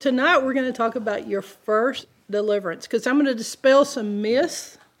Tonight we're going to talk about your first deliverance because I'm going to dispel some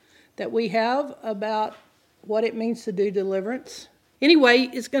myths that we have about what it means to do deliverance. Anyway,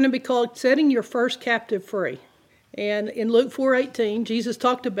 it's going to be called Setting Your First Captive Free. And in Luke 4:18, Jesus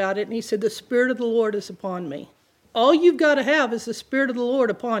talked about it and he said, "The Spirit of the Lord is upon me." All you've got to have is the Spirit of the Lord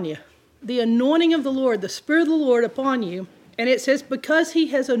upon you. The anointing of the Lord, the Spirit of the Lord upon you. And it says, "Because he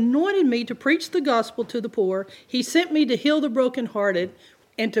has anointed me to preach the gospel to the poor, he sent me to heal the brokenhearted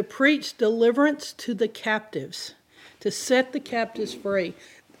and to preach deliverance to the captives," to set the captives free.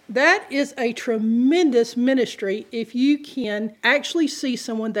 That is a tremendous ministry if you can actually see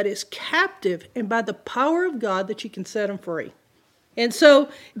someone that is captive and by the power of God that you can set them free. And so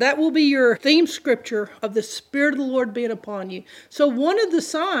that will be your theme scripture of the Spirit of the Lord being upon you. So one of the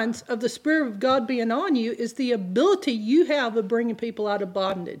signs of the Spirit of God being on you is the ability you have of bringing people out of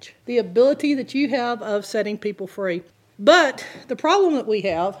bondage, the ability that you have of setting people free. But the problem that we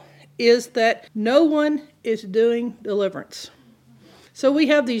have is that no one is doing deliverance. So we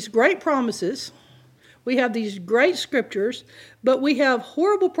have these great promises, we have these great scriptures, but we have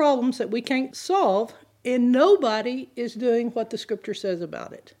horrible problems that we can't solve, and nobody is doing what the scripture says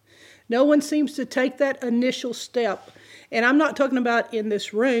about it. No one seems to take that initial step. And I'm not talking about in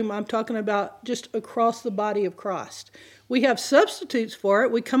this room, I'm talking about just across the body of Christ. We have substitutes for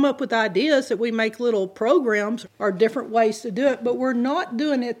it. We come up with ideas that we make little programs or different ways to do it, but we're not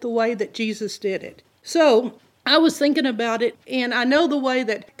doing it the way that Jesus did it. So I was thinking about it, and I know the way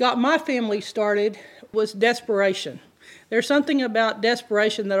that got my family started was desperation. There's something about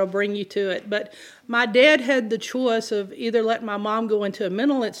desperation that'll bring you to it. But my dad had the choice of either letting my mom go into a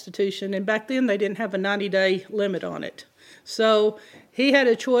mental institution, and back then they didn't have a 90-day limit on it. So he had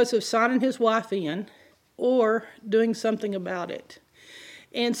a choice of signing his wife in or doing something about it.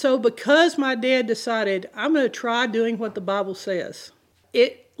 And so because my dad decided, I'm going to try doing what the Bible says,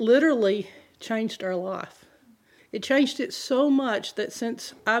 it literally changed our life. It changed it so much that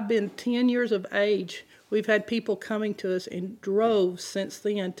since I've been 10 years of age, we've had people coming to us in droves since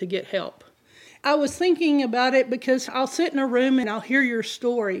then to get help. I was thinking about it because I'll sit in a room and I'll hear your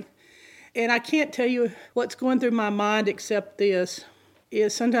story. And I can't tell you what's going through my mind except this,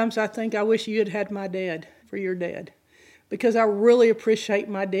 is sometimes I think I wish you had had my dad for your dad. Because I really appreciate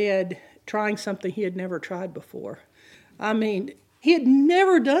my dad trying something he had never tried before. I mean, he had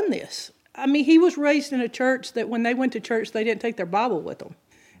never done this. I mean, he was raised in a church that when they went to church, they didn't take their Bible with them.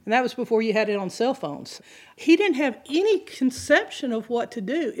 And that was before you had it on cell phones. He didn't have any conception of what to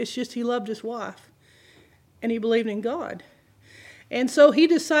do. It's just he loved his wife. And he believed in God. And so he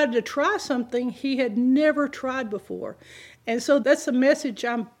decided to try something he had never tried before. And so that's the message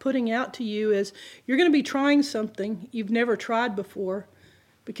I'm putting out to you is you're going to be trying something you've never tried before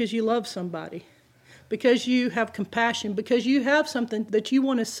because you love somebody. Because you have compassion, because you have something that you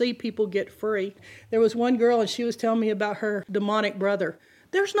want to see people get free. There was one girl and she was telling me about her demonic brother.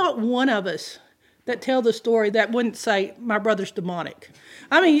 There's not one of us that tell the story that wouldn't say, my brother's demonic.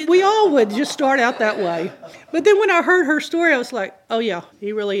 I mean, we all would just start out that way. But then when I heard her story, I was like, oh yeah,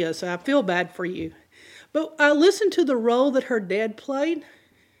 he really is. I feel bad for you. But I listened to the role that her dad played,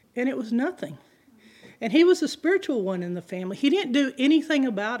 and it was nothing. And he was the spiritual one in the family. He didn't do anything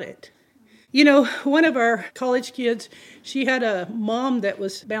about it. You know, one of our college kids, she had a mom that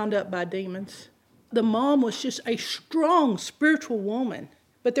was bound up by demons. The mom was just a strong spiritual woman.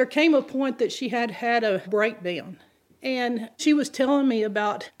 But there came a point that she had had a breakdown. And she was telling me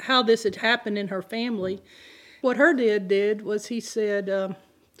about how this had happened in her family. What her dad did was he said,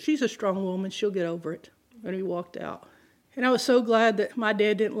 she's a strong woman, she'll get over it. And he walked out. And I was so glad that my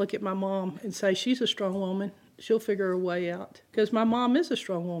dad didn't look at my mom and say, she's a strong woman, she'll figure her way out. Because my mom is a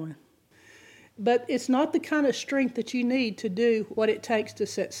strong woman. But it's not the kind of strength that you need to do what it takes to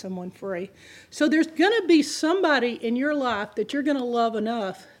set someone free. So there's going to be somebody in your life that you're going to love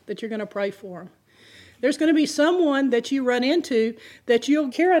enough that you're going to pray for them. There's going to be someone that you run into that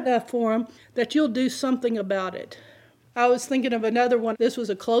you'll care enough for them that you'll do something about it. I was thinking of another one. This was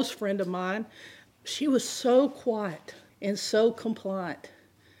a close friend of mine. She was so quiet and so compliant,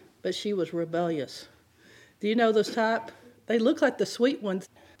 but she was rebellious. Do you know those type? They look like the sweet ones.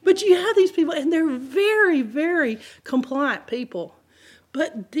 But you have these people, and they're very, very compliant people.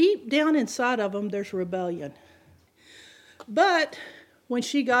 But deep down inside of them, there's rebellion. But when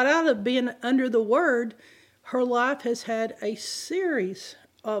she got out of being under the Word, her life has had a series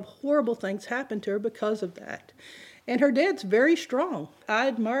of horrible things happen to her because of that. And her dad's very strong. I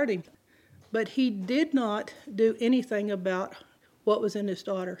admired him. But he did not do anything about what was in his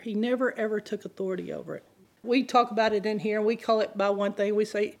daughter. He never, ever took authority over it. We talk about it in here, and we call it by one thing. We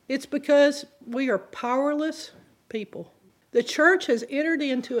say, it's because we are powerless people. The church has entered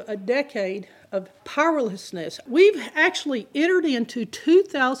into a decade of powerlessness. We've actually entered into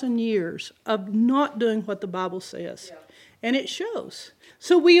 2,000 years of not doing what the Bible says. And it shows.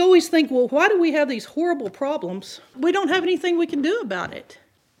 So we always think, well, why do we have these horrible problems? We don't have anything we can do about it.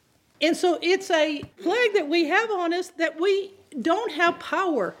 And so it's a plague that we have on us that we don't have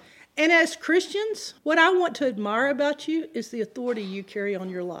power. And as Christians, what I want to admire about you is the authority you carry on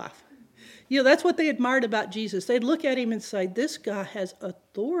your life. You know, that's what they admired about Jesus. They'd look at him and say, this guy has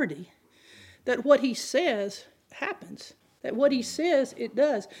authority. That what he says happens. That what he says, it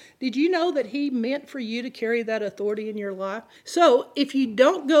does. Did you know that he meant for you to carry that authority in your life? So if you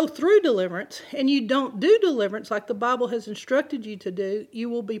don't go through deliverance and you don't do deliverance like the Bible has instructed you to do, you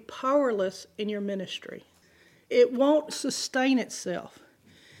will be powerless in your ministry. It won't sustain itself.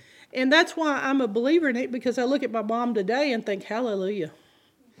 And that's why I'm a believer in it, because I look at my mom today and think, hallelujah.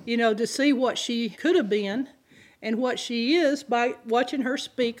 You know, to see what she could have been and what she is by watching her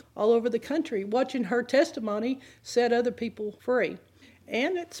speak all over the country, watching her testimony set other people free.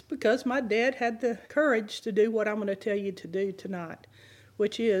 And it's because my dad had the courage to do what I'm going to tell you to do tonight,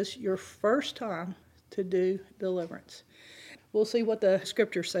 which is your first time to do deliverance. We'll see what the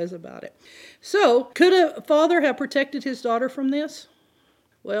scripture says about it. So, could a father have protected his daughter from this?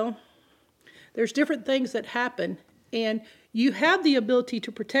 Well, there's different things that happen, and you have the ability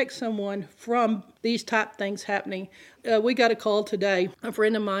to protect someone from these type things happening. We got a call today. A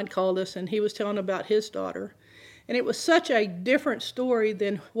friend of mine called us, and he was telling about his daughter. And it was such a different story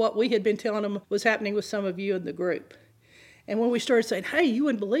than what we had been telling him was happening with some of you in the group. And when we started saying, hey, you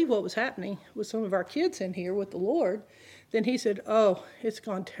wouldn't believe what was happening with some of our kids in here with the Lord, then he said, oh, it's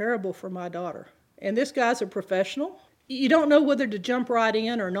gone terrible for my daughter. And this guy's a professional. You don't know whether to jump right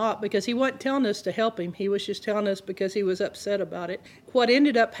in or not, because he wasn't telling us to help him. He was just telling us because he was upset about it. What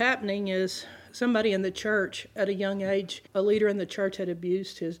ended up happening is somebody in the church at a young age, a leader in the church, had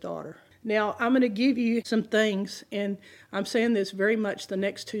abused his daughter. Now, I'm going to give you some things, and I'm saying this very much the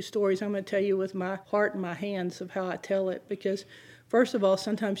next two stories. I'm going to tell you with my heart and my hands of how I tell it, because first of all,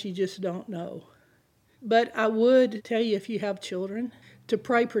 sometimes you just don't know. But I would tell you, if you have children, to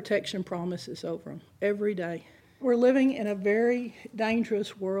pray protection promises over them every day. We're living in a very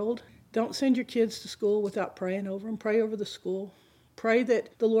dangerous world. Don't send your kids to school without praying over them. Pray over the school. Pray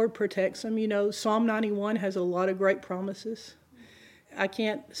that the Lord protects them. You know, Psalm 91 has a lot of great promises. I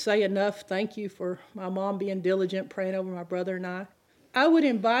can't say enough thank you for my mom being diligent, praying over my brother and I. I would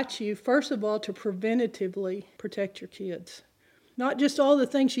invite you, first of all, to preventatively protect your kids. Not just all the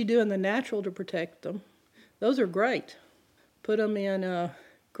things you do in the natural to protect them. Those are great. Put them in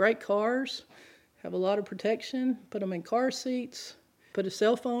great cars. Have a lot of protection, put them in car seats, put a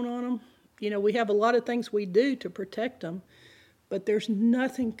cell phone on them. You know, we have a lot of things we do to protect them, but there's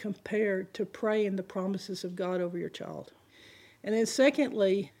nothing compared to praying the promises of God over your child. And then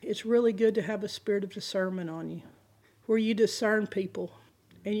secondly, it's really good to have a spirit of discernment on you, where you discern people,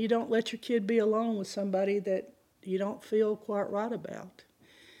 and you don't let your kid be alone with somebody that you don't feel quite right about.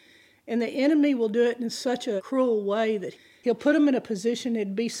 And the enemy will do it in such a cruel way that he'll put them in a position,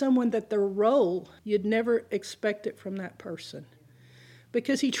 it'd be someone that their role, you'd never expect it from that person.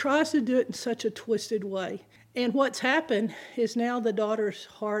 Because he tries to do it in such a twisted way. And what's happened is now the daughter's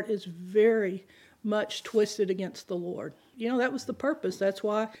heart is very much twisted against the Lord. You know, that was the purpose. That's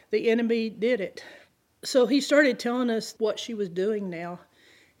why the enemy did it. So he started telling us what she was doing now.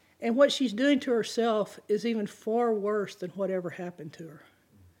 And what she's doing to herself is even far worse than whatever happened to her.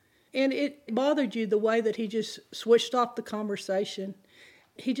 And it bothered you the way that he just switched off the conversation.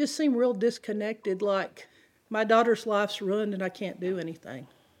 He just seemed real disconnected, like, my daughter's life's ruined and I can't do anything.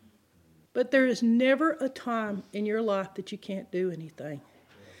 But there is never a time in your life that you can't do anything.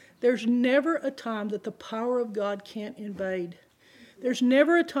 There's never a time that the power of God can't invade. There's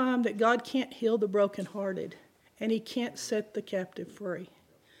never a time that God can't heal the brokenhearted and he can't set the captive free.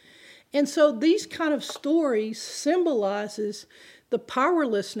 And so these kind of stories symbolizes the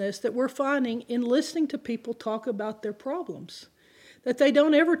powerlessness that we're finding in listening to people talk about their problems. That they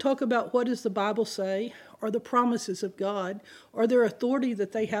don't ever talk about what does the Bible say, or the promises of God, or their authority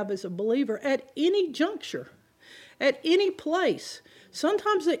that they have as a believer at any juncture, at any place.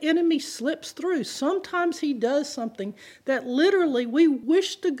 Sometimes the enemy slips through. Sometimes he does something that literally we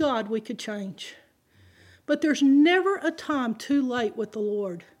wish to God we could change. But there's never a time too late with the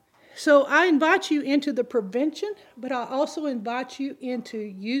Lord. So I invite you into the prevention, but I also invite you into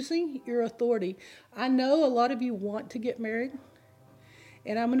using your authority. I know a lot of you want to get married,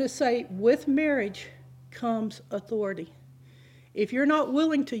 and I'm going to say with marriage comes authority. If you're not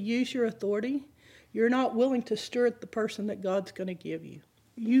willing to use your authority, you're not willing to steward the person that God's going to give you.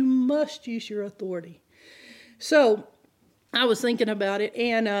 You must use your authority. So I was thinking about it,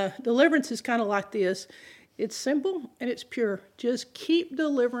 and deliverance is kind of like this. It's simple and it's pure. Just keep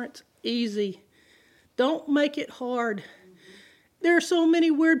deliverance easy. Don't make it hard. There are so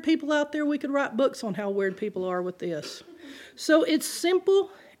many weird people out there. We could write books on how weird people are with this. So it's simple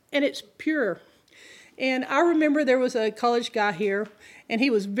and it's pure. And I remember there was a college guy here, and he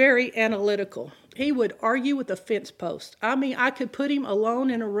was very analytical. He would argue with a fence post. I mean, I could put him alone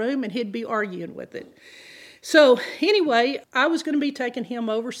in a room, and he'd be arguing with it. So anyway, I was going to be taking him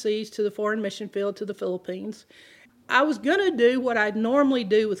overseas to the foreign mission field to the Philippines. I was going to do what I normally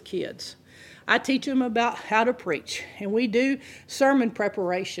do with kids. I teach them about how to preach, and we do sermon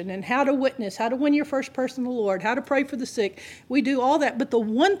preparation and how to witness, how to win your first person to the Lord, how to pray for the sick. We do all that, but the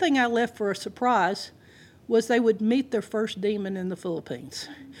one thing I left for a surprise was they would meet their first demon in the Philippines.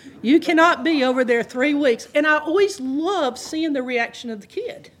 You cannot be over there 3 weeks. And I always love seeing the reaction of the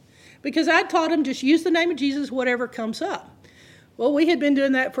kid, because I taught them just use the name of Jesus, whatever comes up. Well, we had been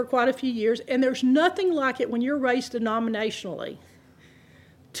doing that for quite a few years, and there's nothing like it when you're raised denominationally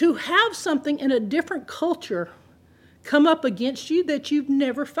to have something in a different culture come up against you that you've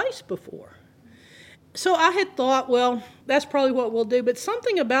never faced before. So I had thought, well, that's probably what we'll do. But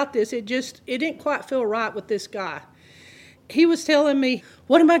something about this, it didn't quite feel right with this guy. He was telling me,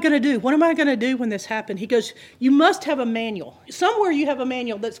 what am I going to do? What am I going to do when this happened? He goes, you must have a manual. Somewhere you have a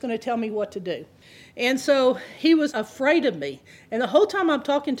manual that's going to tell me what to do. And so he was afraid of me. And the whole time I'm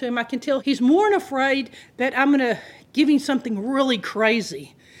talking to him, I can tell he's more than afraid that I'm going to give him something really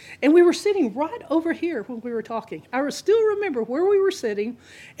crazy. And we were sitting right over here when we were talking. I still remember where we were sitting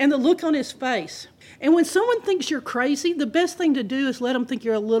and the look on his face. And when someone thinks you're crazy, the best thing to do is let them think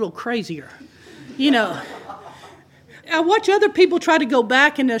you're a little crazier. You know, I watch other people try to go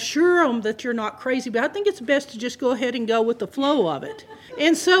back and assure them that you're not crazy, but I think it's best to just go ahead and go with the flow of it.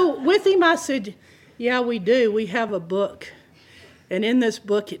 And so with him, I said, yeah, we do. We have a book. And in this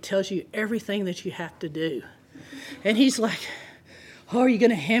book, it tells you everything that you have to do. And he's like, oh, are you going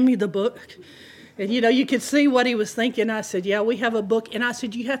to hand me the book? And, you could see what he was thinking. I said, yeah, we have a book. And I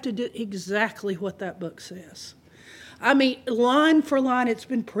said, you have to do exactly what that book says. I mean, line for line, it's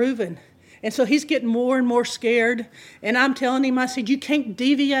been proven. And so he's getting more and more scared. And I'm telling him, I said, you can't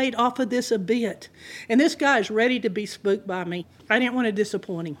deviate off of this a bit. And this guy is ready to be spooked by me. I didn't want to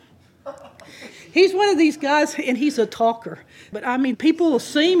disappoint him. He's one of these guys, and he's a talker. But, I mean, people will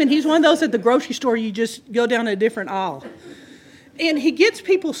see him, and he's one of those at the grocery store, you just go down a different aisle. And he gets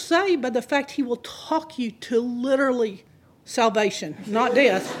people saved by the fact he will talk you to literally salvation, not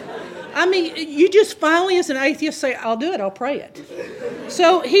death. I mean, you just finally, as an atheist, say, I'll do it, I'll pray it.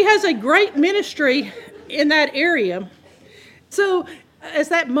 So he has a great ministry in that area. So as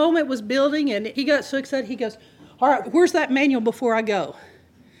that moment was building and he got so excited, he goes, all right, where's that manual before I go?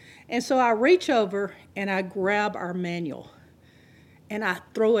 And so I reach over and I grab our manual and I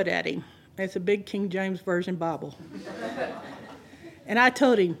throw it at him. It's a big King James Version Bible. And I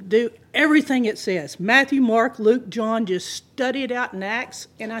told him, do everything it says. Matthew, Mark, Luke, John, just study it out in Acts.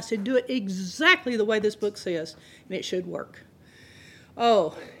 And I said, do it exactly the way this book says, and it should work.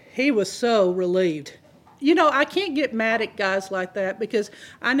 Oh, he was so relieved. I can't get mad at guys like that because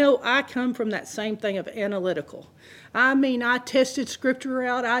I know I come from that same thing of analytical. I mean, I tested Scripture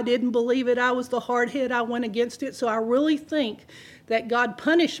out. I didn't believe it. I was the hardhead. I went against it. So I really think that God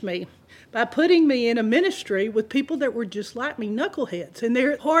punished me by putting me in a ministry with people that were just like me, knuckleheads, and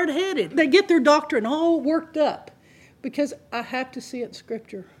they're hard-headed. They get their doctrine all worked up because I have to see it in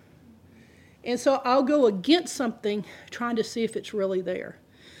Scripture. And so I'll go against something trying to see if it's really there.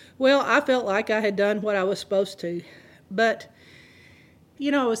 Well, I felt like I had done what I was supposed to, but,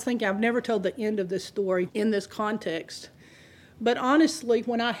 I was thinking I've never told the end of this story in this context. But honestly,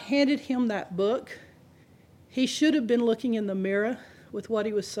 when I handed him that book, he should have been looking in the mirror with what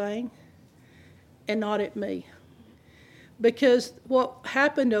he was saying and not at me. Because what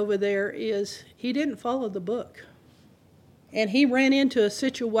happened over there is he didn't follow the book. And he ran into a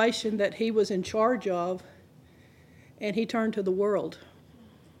situation that he was in charge of, and he turned to the world.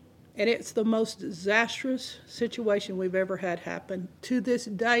 And it's the most disastrous situation we've ever had happen. To this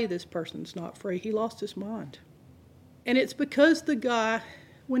day, this person's not free. He lost his mind. And it's because the guy,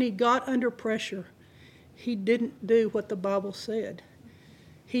 when he got under pressure, he didn't do what the Bible said.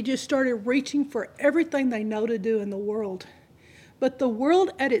 He just started reaching for everything they know to do in the world. But the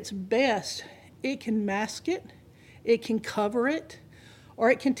world at its best, it can mask it, it can cover it,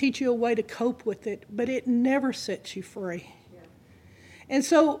 or it can teach you a way to cope with it, but it never sets you free. Yeah. And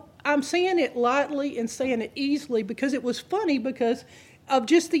so I'm saying it lightly and saying it easily because it was funny because of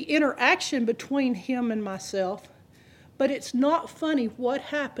just the interaction between him and myself. But it's not funny what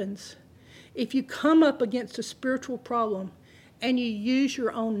happens if you come up against a spiritual problem and you use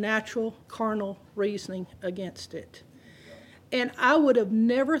your own natural carnal reasoning against it. And I would have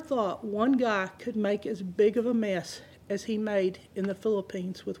never thought one guy could make as big of a mess as he made in the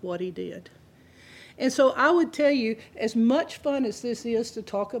Philippines with what he did. And so I would tell you, as much fun as this is to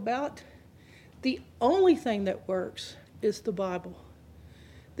talk about, the only thing that works is the Bible.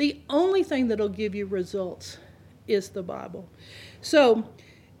 The only thing that'll give you results is the Bible. So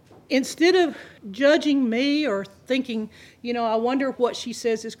instead of judging me or thinking, I wonder if what she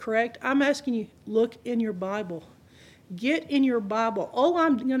says is correct, I'm asking you, look in your Bible. Get in your Bible. All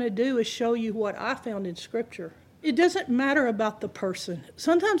I'm going to do is show you what I found in Scripture. It doesn't matter about the person.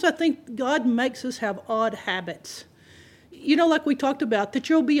 Sometimes I think God makes us have odd habits. Like we talked about, that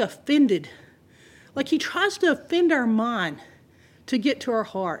you'll be offended. Like he tries to offend our mind to get to our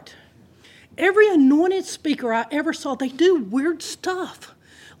heart. Every anointed speaker I ever saw, they do weird stuff.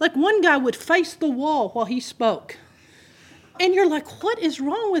 Like one guy would face the wall while he spoke. And you're like, what is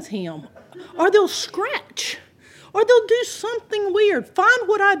wrong with him? Or they'll scratch. Or they'll do something weird. Find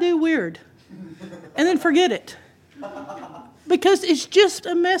what I do weird. And then forget it. Because it's just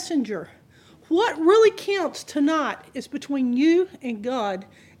a messenger. What really counts tonight is between you and God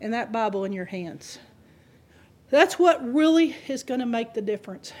and that Bible in your hands. That's what really is going to make the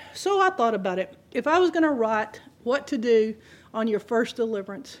difference. So I thought about it. If I was going to write what to do on your first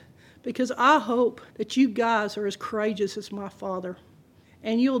deliverance, because I hope that you guys are as courageous as my father,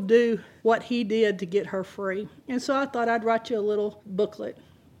 and you'll do what he did to get her free. And so I thought I'd write you a little booklet.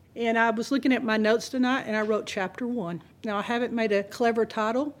 And I was looking at my notes tonight, and I wrote chapter 1. Now, I haven't made a clever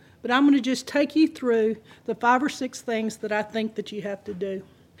title, but I'm going to just take you through the 5 or 6 things that I think that you have to do.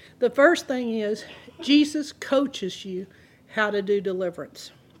 The first thing is Jesus coaches you how to do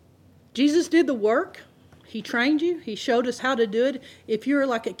deliverance. Jesus did the work. He trained you. He showed us how to do it. If you're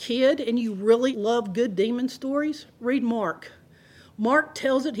like a kid and you really love good demon stories, read Mark. Mark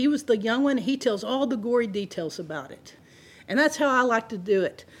tells it. He was the young one. He tells all the gory details about it. And that's how I like to do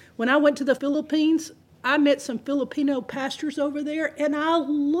it. When I went to the Philippines, I met some Filipino pastors over there, and I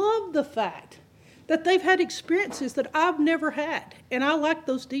love the fact that they've had experiences that I've never had, and I like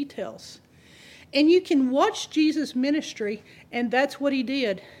those details. And you can watch Jesus' ministry, and that's what he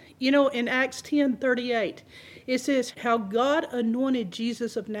did. In Acts 10:38, it says how God anointed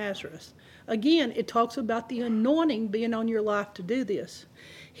Jesus of Nazareth. Again, it talks about the anointing being on your life to do this.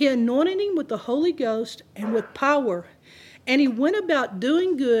 He anointed him with the Holy Ghost and with power, and he went about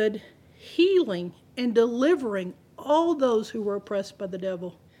doing good, healing, and delivering all those who were oppressed by the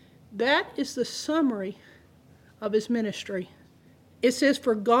devil. That is the summary of his ministry. It says,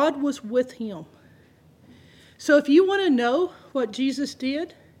 for God was with him. So if you want to know what Jesus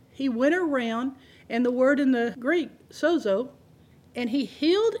did, he went around, and the word in the Greek, sozo, and he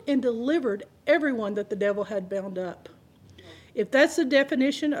healed and delivered everyone that the devil had bound up. If that's the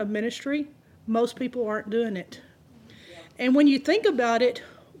definition of ministry, most people aren't doing it. And when you think about it,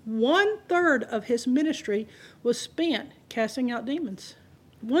 1/3 of his ministry was spent casting out demons.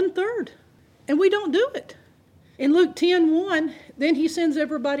 1/3. And we don't do it. In Luke 10:1, then he sends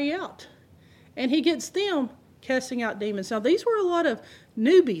everybody out. And he gets them casting out demons. Now, these were a lot of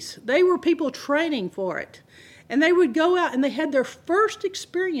newbies. They were people training for it. And they would go out and they had their first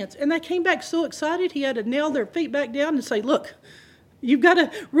experience. And they came back so excited, he had to nail their feet back down and say, look, you've got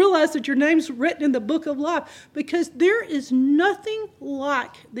to realize that your name's written in the book of life, because there is nothing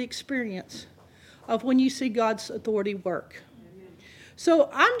like the experience of when you see God's authority work. So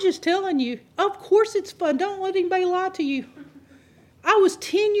I'm just telling you, of course it's fun. Don't let anybody lie to you. I was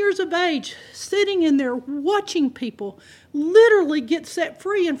 10 years of age, sitting in there watching people literally get set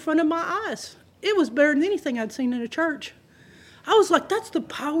free in front of my eyes. It was better than anything I'd seen in a church. I was like, that's the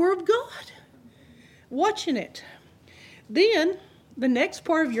power of God. Watching it. Then the next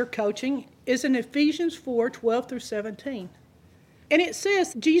part of your coaching is in Ephesians 4:12-17. And it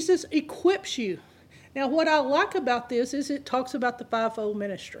says Jesus equips you. Now what I like about this is it talks about the fivefold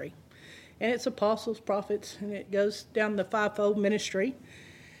ministry. And it's apostles, prophets, and it goes down the fivefold ministry.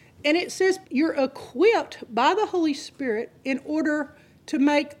 And it says you're equipped by the Holy Spirit in order to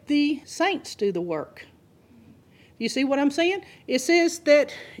make the saints do the work. You see what I'm saying? It says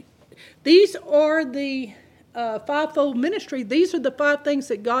that these are the fivefold ministry. These are the 5 things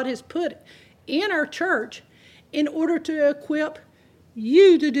that God has put in our church in order to equip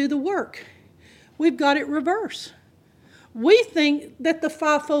you to do the work. We've got it reversed. We think that the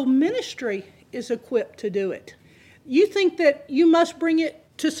fivefold ministry is equipped to do it. You think that you must bring it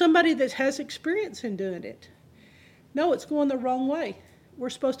to somebody that has experience in doing it. No, it's going the wrong way. We're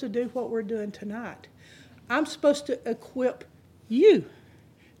supposed to do what we're doing tonight. I'm supposed to equip you.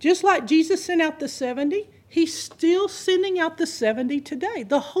 Just like Jesus sent out the 70, He's still sending out the 70 today.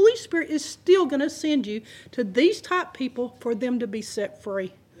 The Holy Spirit is still going to send you to these type people for them to be set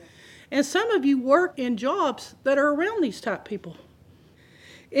free. And some of you work in jobs that are around these type people.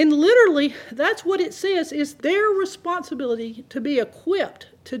 And literally, that's what it says, is their responsibility to be equipped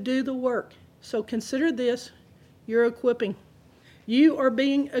to do the work. So consider this, you're equipping. You are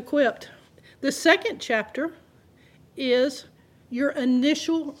being equipped. The second chapter is your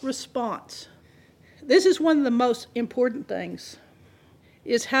initial response. This is one of the most important things,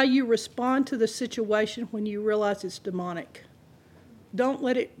 is how you respond to the situation when you realize it's demonic. Don't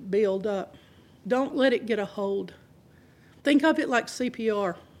let it build up. Don't let it get a hold. Think of it like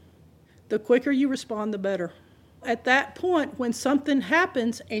CPR. The quicker you respond, the better. At that point, when something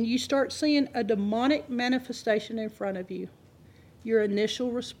happens and you start seeing a demonic manifestation in front of you, your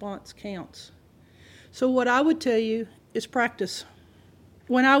initial response counts. So what I would tell you is practice.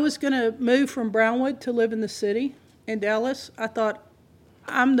 When I was going to move from Brownwood to live in the city in Dallas, I thought,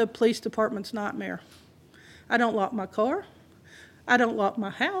 I'm the police department's nightmare. I don't lock my car. I don't lock my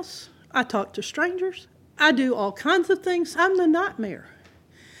house. I talk to strangers. I do all kinds of things. I'm the nightmare.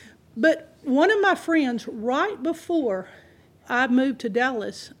 But one of my friends, right before I moved to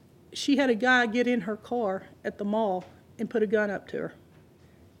Dallas, she had a guy get in her car at the mall and put a gun up to her.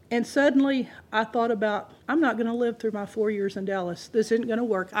 And suddenly I thought about, I'm not going to live through my 4 years in Dallas. This isn't going to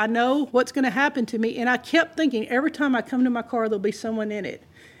work. I know what's going to happen to me. And I kept thinking, every time I come to my car, there'll be someone in it.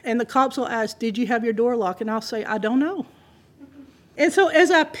 And the cops will ask, did you have your door locked? And I'll say, I don't know. And so as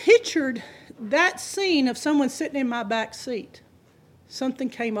I pictured that scene of someone sitting in my back seat, something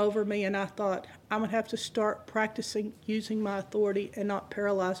came over me and I thought, I'm going to have to start practicing using my authority and not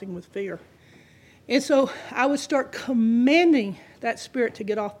paralyzing with fear. And so I would start commanding that spirit to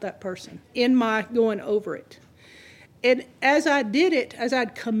get off that person in my going over it. And as I did it, as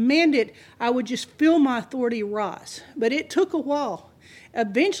I'd command it, I would just feel my authority rise. But it took a while.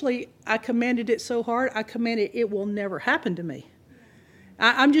 Eventually, I commanded it so hard, I commanded it will never happen to me.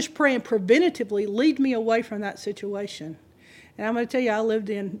 I'm just praying preventatively, lead me away from that situation. And I'm going to tell you, I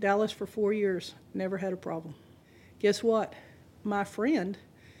lived in Dallas for 4 years, never had a problem. Guess what? My friend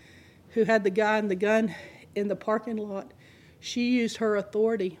who had the guy and the gun in the parking lot, she used her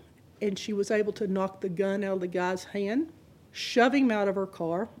authority and she was able to knock the gun out of the guy's hand, shove him out of her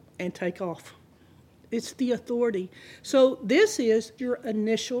car, and take off. It's the authority. So this is your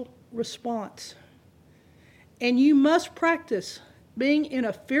initial response. And you must practice being in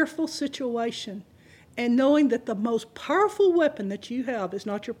a fearful situation and knowing that the most powerful weapon that you have is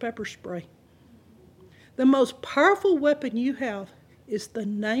not your pepper spray. The most powerful weapon you have is the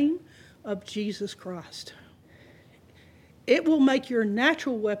name of Jesus Christ. It will make your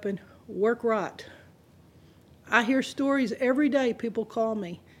natural weapon work right. I hear stories every day, people call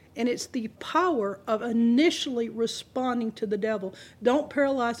me, and it's the power of initially responding to the devil. Don't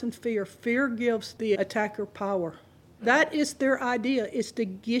paralyze in fear. Fear gives the attacker power. That is their idea, is to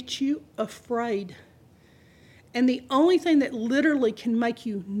get you afraid. And the only thing that literally can make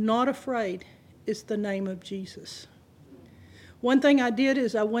you not afraid is the name of Jesus. One thing I did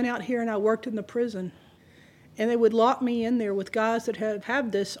is I went out here and I worked in the prison. And they would lock me in there with guys that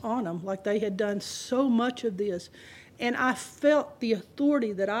had this on them, like they had done so much of this. And I felt the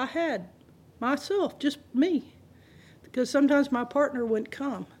authority that I had myself, just me. Because sometimes my partner wouldn't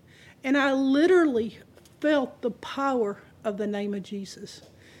come. And I literally felt the power of the name of Jesus.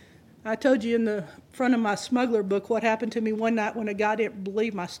 I told you in the front of my smuggler book what happened to me one night when a guy didn't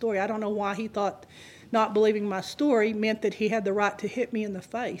believe my story. I don't know why he thought not believing my story meant that he had the right to hit me in the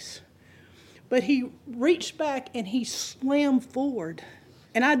face. But he reached back and he slammed forward.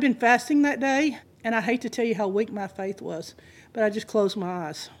 And I'd been fasting that day, and I hate to tell you how weak my faith was, but I just closed my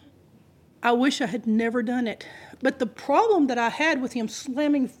eyes. I wish I had never done it. But the problem that I had with him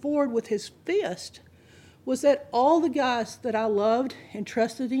slamming forward with his fist was that all the guys that I loved and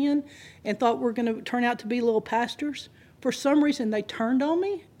trusted in and thought were going to turn out to be little pastors, for some reason they turned on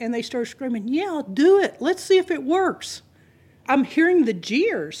me and they started screaming, yeah, do it. Let's see if it works. I'm hearing the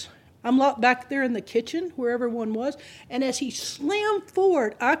jeers. I'm locked back there in the kitchen where everyone was. And as he slammed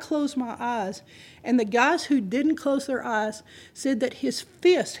forward, I closed my eyes. And the guys who didn't close their eyes said that his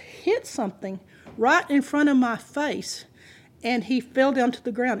fist hit something right in front of my face. And he fell down to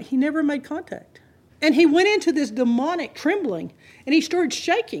the ground. He never made contact. And he went into this demonic trembling. And he started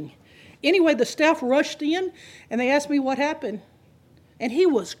shaking. Anyway, the staff rushed in. And they asked me what happened. And he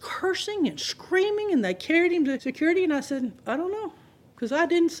was cursing and screaming. And they carried him to security. And I said, I don't know. Because I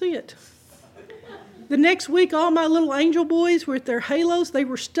didn't see it. The next week, all my little angel boys with their halos, they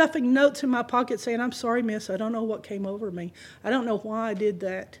were stuffing notes in my pocket saying, I'm sorry, miss, I don't know what came over me. I don't know why I did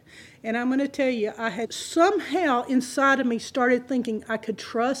that. And I'm going to tell you, I had somehow inside of me started thinking I could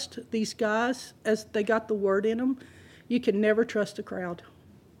trust these guys as they got the word in them. You can never trust a crowd.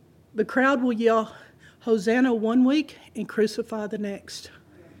 The crowd will yell, Hosanna one week and crucify the next.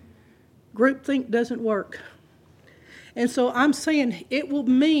 Groupthink doesn't work. And so I'm saying it will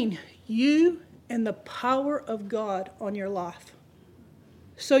mean you and the power of God on your life.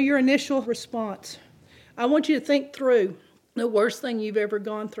 So your initial response, I want you to think through the worst thing you've ever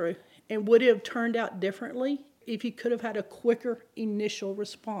gone through, and would it have turned out differently if you could have had a quicker initial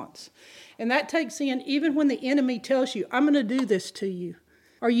response? And that takes in, even when the enemy tells you, I'm going to do this to you.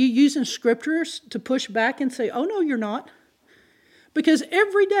 Are you using scriptures to push back and say, oh no, you're not? Because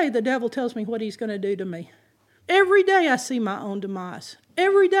every day the devil tells me what he's going to do to me. Every day I see my own demise.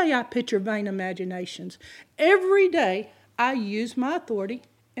 Every day I picture vain imaginations. Every day I use my authority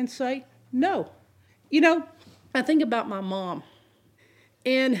and say no. You know, I think about my mom.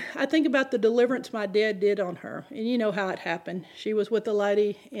 And I think about the deliverance my dad did on her. And you know how it happened. She was with a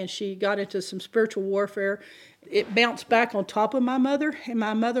lady and she got into some spiritual warfare. It bounced back on top of my mother, and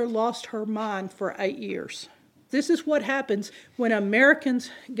my mother lost her mind for 8 years. This is what happens when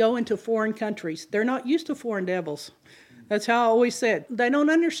Americans go into foreign countries. They're not used to foreign devils. That's how I always said. They don't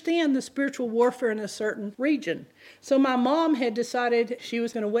understand the spiritual warfare in a certain region. So my mom had decided she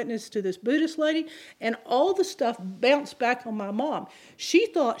was going to witness to this Buddhist lady, and all the stuff bounced back on my mom. She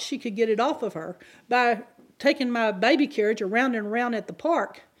thought she could get it off of her by taking my baby carriage around and around at the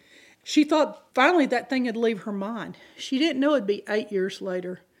park. She thought finally that thing would leave her mind. She didn't know it'd be 8 years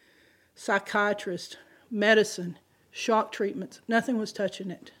later. Psychiatrist, medicine, shock treatments, nothing was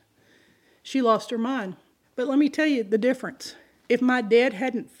touching it. She lost her mind. But let me tell you the difference. If my dad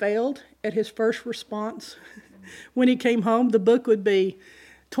hadn't failed at his first response, when he came home, the book would be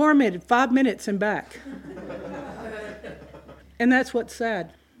tormented 5 minutes and back. And that's what's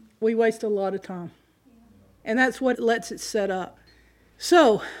sad. We waste a lot of time. And that's what lets it set up.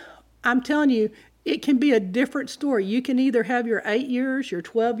 So, I'm telling you, it can be a different story. You can either have your 8 years, your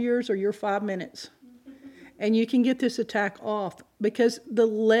 12 years, or your 5 minutes. And you can get this attack off, because the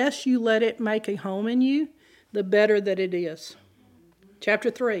less you let it make a home in you, the better that it is.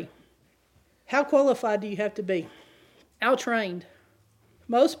 Chapter 3. How qualified do you have to be? Out-trained.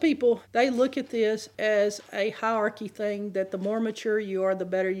 Most people, they look at this as a hierarchy thing, that the more mature you are, the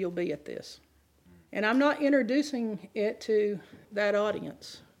better you'll be at this. And I'm not introducing it to that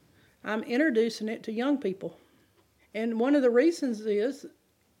audience. I'm introducing it to young people. And one of the reasons is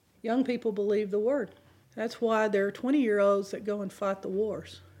young people believe the word. That's why there are 20-year-olds that go and fight the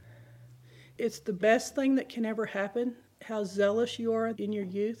wars. It's the best thing that can ever happen, how zealous you are in your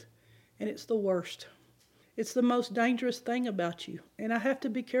youth, and it's the worst. It's the most dangerous thing about you. And I have to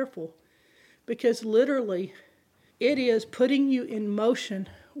be careful, because literally it is putting you in motion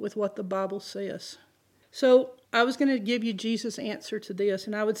with what the Bible says. So I was going to give you Jesus' answer to this,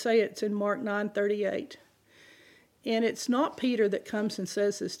 and I would say it's in Mark 9:38. And it's not Peter that comes and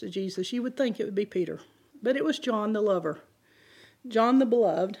says this to Jesus. You would think it would be Peter, but it was John the lover. John the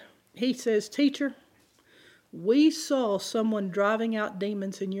beloved. He says, Teacher, we saw someone driving out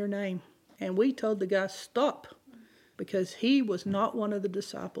demons in your name, and we told the guy stop, because he was not one of the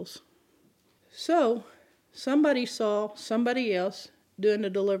disciples. So somebody saw somebody else doing the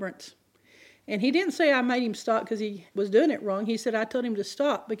deliverance. And he didn't say I made him stop because he was doing it wrong. He said I told him to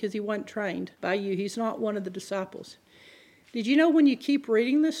stop because he wasn't trained by you. He's not one of the disciples. Did you know when you keep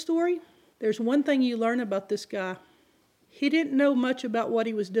reading this story, there's one thing you learn about this guy. He didn't know much about what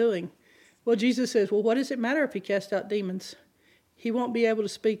he was doing. Well, Jesus says, well, what does it matter if he casts out demons? He won't be able to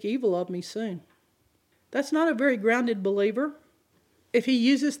speak evil of me soon. That's not a very grounded believer. If he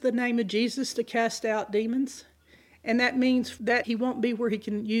uses the name of Jesus to cast out demons, and that means that he won't be where he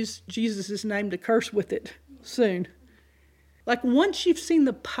can use Jesus' name to curse with it soon. Like once you've seen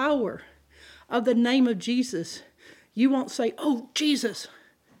the power of the name of Jesus, you won't say, oh, Jesus,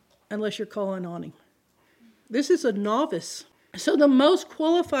 unless you're calling on him. This is a novice. So the most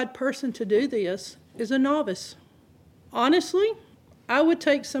qualified person to do this is a novice. Honestly, I would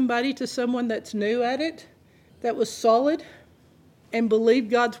take somebody to someone that's new at it, that was solid, and believe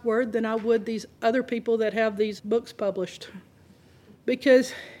God's word than I would these other people that have these books published.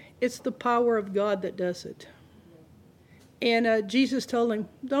 Because it's the power of God that does it. And Jesus told him,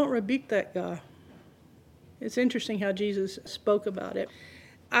 don't rebuke that guy. It's interesting how Jesus spoke about it.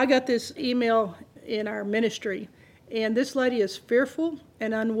 I got this email in our ministry, and this lady is fearful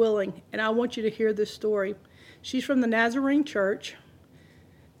and unwilling, and I want you to hear this story. She's from the Nazarene church.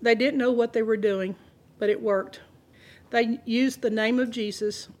 They didn't know what they were doing. but it worked. They used the name of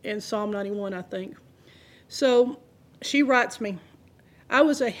Jesus in Psalm 91, I think. So she writes me, I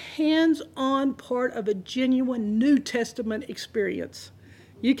was a hands-on part of a genuine New Testament experience.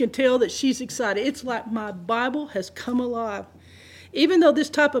 You can tell that she's excited. It's like my Bible has come alive. Even though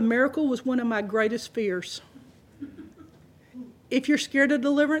this type of miracle was one of my greatest fears. If you're scared of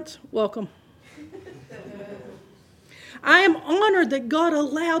deliverance, welcome. I am honored that God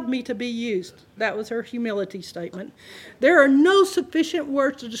allowed me to be used. That was her humility statement. There are no sufficient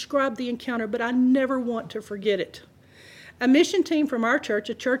words to describe the encounter, but I never want to forget it. A mission team from our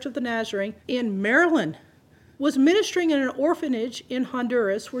church, a Church of the Nazarene in Maryland, was ministering in an orphanage in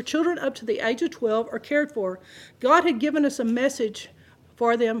Honduras where children up to the age of 12 are cared for. God had given us a message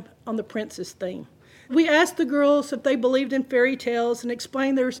for them on the princess theme. We asked the girls if they believed in fairy tales and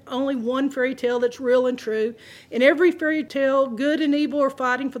explained there's only one fairy tale that's real and true. In every fairy tale, good and evil are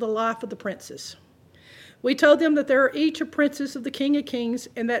fighting for the life of the princess. We told them that they are each a princess of the King of Kings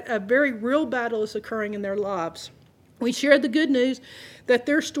and that a very real battle is occurring in their lives. We shared the good news that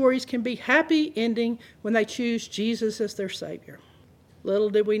their stories can be happy ending when they choose Jesus as their Savior.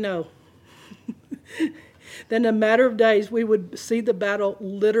 Little did we know. Then in a matter of days, we would see the battle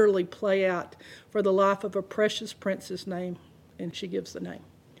literally play out for the life of a precious princess name, and she gives the name.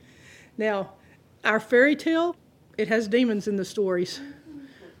 Now, our fairy tale, it has demons in the stories.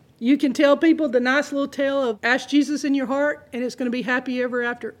 You can tell people the nice little tale of ask Jesus in your heart, and it's going to be happy ever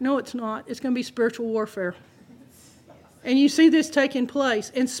after. No, it's not. It's going to be spiritual warfare. And you see this taking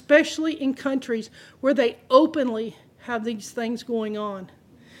place, especially in countries where they openly have these things going on.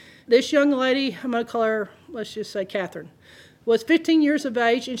 This young lady, I'm going to call her, let's just say Catherine, was 15 years of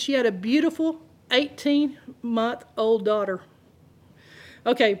age, and she had a beautiful 18-month-old daughter.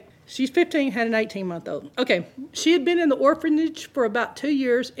 Okay, she's 15, had an 18-month-old. Okay, she had been in the orphanage for about 2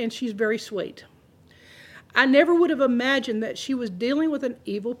 years, and she's very sweet. I never would have imagined that she was dealing with an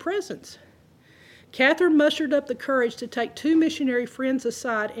evil presence. Catherine mustered up the courage to take 2 missionary friends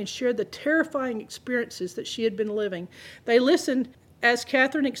aside and share the terrifying experiences that she had been living. They listened as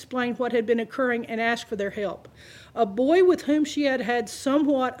Catherine explained what had been occurring and asked for their help. A boy with whom she had had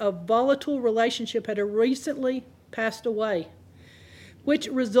somewhat a volatile relationship had recently passed away, which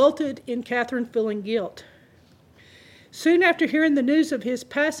resulted in Catherine feeling guilt. Soon after hearing the news of his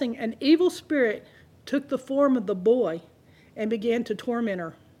passing, an evil spirit took the form of the boy and began to torment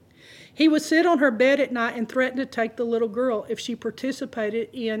her. He would sit on her bed at night and threaten to take the little girl if she participated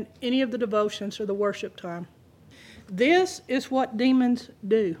in any of the devotions or the worship time. This is what demons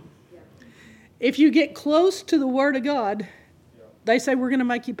do. If you get close to the Word of God, they say, we're going to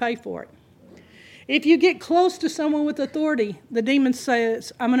make you pay for it. If you get close to someone with authority, the demon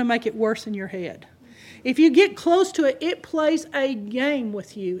says, I'm going to make it worse in your head. If you get close to it, it plays a game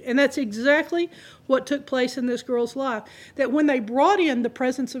with you. And that's exactly what took place in this girl's life. That when they brought in the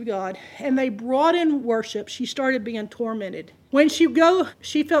presence of God and they brought in worship, she started being tormented. When she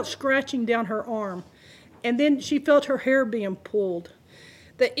felt scratching down her arm. And then she felt her hair being pulled.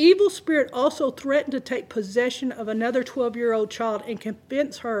 The evil spirit also threatened to take possession of another 12-year-old child and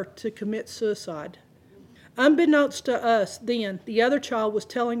convince her to commit suicide. Unbeknownst to us then, the other child was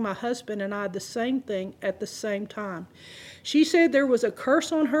telling my husband and I the same thing at the same time. She said there was a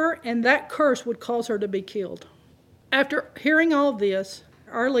curse on her and that curse would cause her to be killed. After hearing all this,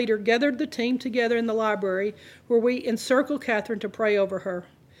 our leader gathered the team together in the library where we encircled Catherine to pray over her.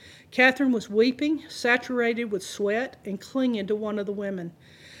 Catherine was weeping, saturated with sweat, and clinging to one of the women.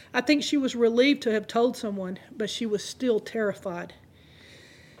 I think she was relieved to have told someone, but she was still terrified.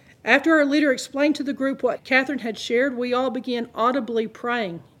 After our leader explained to the group what Catherine had shared, we all began audibly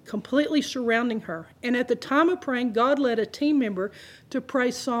praying, completely surrounding her. And at the time of praying, God led a team member to pray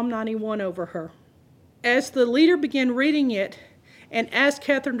Psalm 91 over her. As the leader began reading it and asked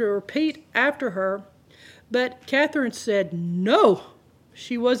Catherine to repeat after her, but Catherine said no,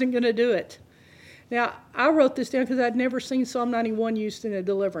 she wasn't going to do it. Now, I wrote this down because I'd never seen Psalm 91 used in a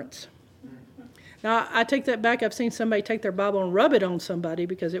deliverance. Now, I take that back. I've seen somebody take their Bible and rub it on somebody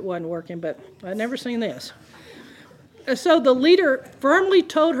because it wasn't working, but I'd never seen this. So the leader firmly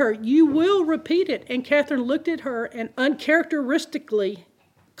told her, you will repeat it. And Catherine looked at her and uncharacteristically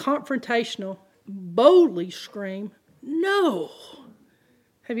confrontational, boldly screamed, no.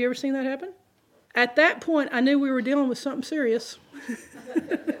 Have you ever seen that happen? At that point, I knew we were dealing with something serious.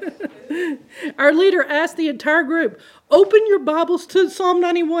 Our leader asked the entire group, open your Bibles to Psalm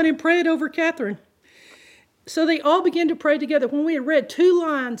 91 and pray it over Catherine. So they all began to pray together. When we had read 2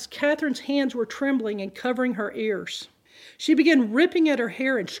 lines, Catherine's hands were trembling and covering her ears. She began ripping at her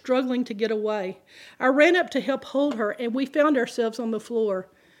hair and struggling to get away. I ran up to help hold her, and we found ourselves on the floor.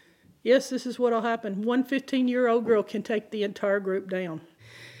 Yes, this is what will happen. One 15-year-old girl can take the entire group down.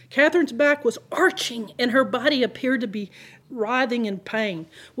 Catherine's back was arching, and her body appeared to be writhing in pain.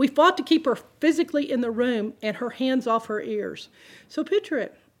 We fought to keep her physically in the room and her hands off her ears. So picture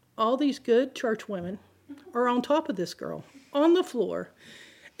it. All these good church women are on top of this girl, on the floor,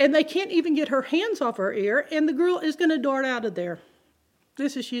 and they can't even get her hands off her ear, and the girl is going to dart out of there.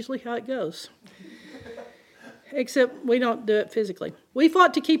 This is usually how it goes. Except we don't do it physically. We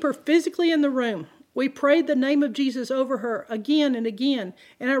fought to keep her physically in the room. We prayed the name of Jesus over her again and again,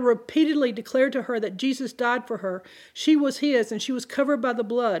 and I repeatedly declared to her that Jesus died for her. She was his, and she was covered by the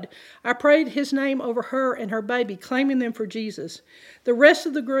blood. I prayed his name over her and her baby, claiming them for Jesus. The rest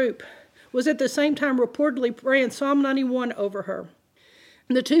of the group was at the same time reportedly praying Psalm 91 over her.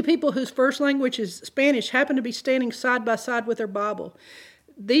 And the two people whose first language is Spanish happened to be standing side by side with their Bible.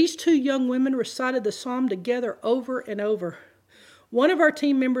 These two young women recited the psalm together over and over. One of our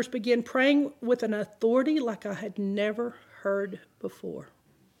team members began praying with an authority like I had never heard before.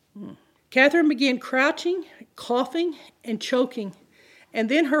 Catherine began crouching, coughing, and choking, and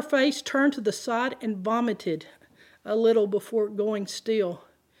then her face turned to the side and vomited a little before going still.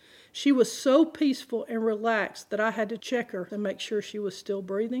 She was so peaceful and relaxed that I had to check her to make sure she was still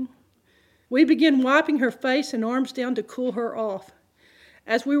breathing. We began wiping her face and arms down to cool her off.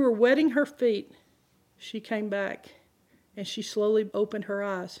 As we were wetting her feet, she came back. And she slowly opened her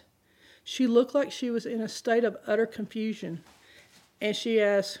eyes. She looked like she was in a state of utter confusion. And she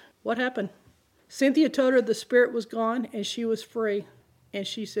asked, "What happened?" Cynthia told her the spirit was gone and she was free. And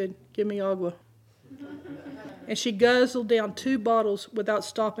she said, "Give me agua." And she guzzled down 2 bottles without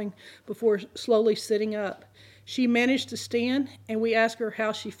stopping before slowly sitting up. She managed to stand, and we asked her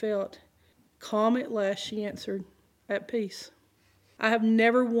how she felt. "Calm at last," she answered, "at peace." I have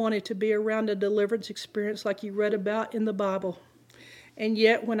never wanted to be around a deliverance experience like you read about in the Bible. And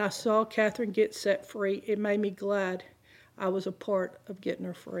yet, when I saw Catherine get set free, it made me glad I was a part of getting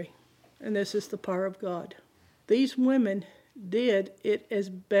her free. And this is the power of God. These women did it as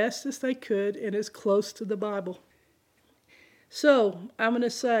best as they could and as close to the Bible. So, I'm going to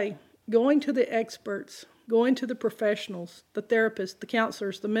say, going to the experts, going to the professionals, the therapists, the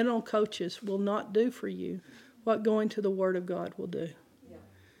counselors, the mental coaches will not do for you what going to the Word of God will do. Yeah.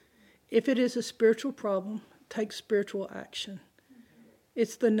 If it is a spiritual problem, take spiritual action.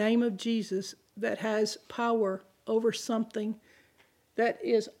 It's the name of Jesus that has power over something that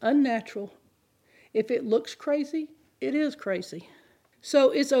is unnatural. If it looks crazy, it is crazy. So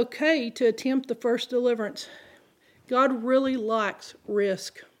it's okay to attempt the first deliverance. God really likes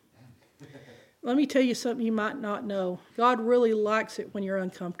risk. Let me tell you something you might not know. God really likes it when you're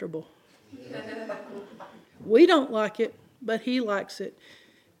uncomfortable. We don't like it, but he likes it.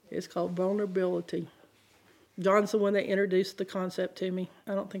 It's called vulnerability. John's the one that introduced the concept to me.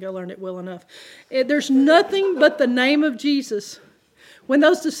 I don't think I learned it well enough. There's nothing but the name of Jesus. When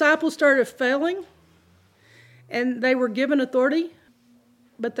those disciples started failing, and they were given authority,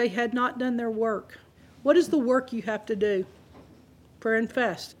 but they had not done their work. What is the work you have to do? Prayer and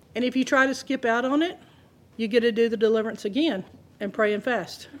fast. And if you try to skip out on it, you get to do the deliverance again and pray and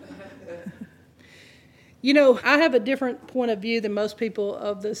fast. You know, I have a different point of view than most people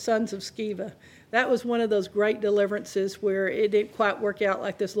of the sons of Sceva. That was one of those great deliverances where it didn't quite work out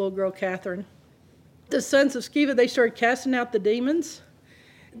like this little girl, Catherine. The sons of Sceva, they started casting out the demons.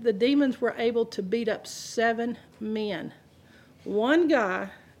 The demons were able to beat up 7 men. One guy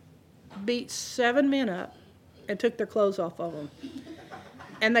beat 7 men up and took their clothes off of them.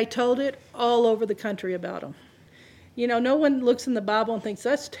 And they told it all over the country about them. You know, no one looks in the Bible and thinks,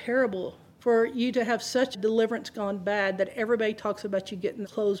 that's terrible for you to have such deliverance gone bad that everybody talks about you getting the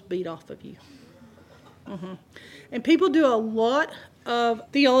clothes beat off of you. And people do a lot of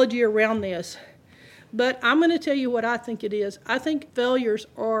theology around this. But I'm going to tell you what I think it is. I think failures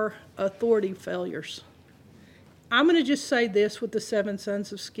are authority failures. I'm going to just say this with the 7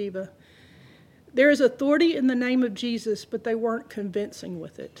 sons of Sceva. There is authority in the name of Jesus, but they weren't convincing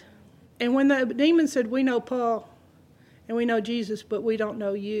with it. And when the demon said, we know Paul and we know Jesus, but we don't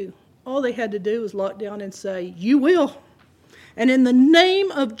know you, all they had to do was lock down and say, you will. And in the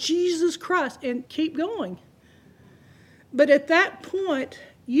name of Jesus Christ, and keep going. But at that point,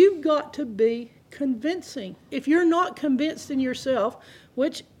 you've got to be convincing. If you're not convinced in yourself,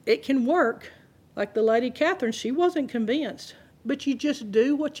 which it can work, like the lady Catherine, she wasn't convinced, but you just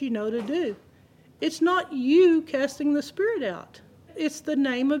do what you know to do. It's not you casting the spirit out. It's the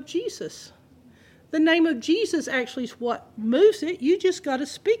name of Jesus. The name of Jesus actually is what moves it. You just got to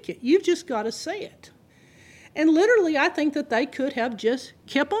speak it. You've just got to say it. And literally, I think that they could have just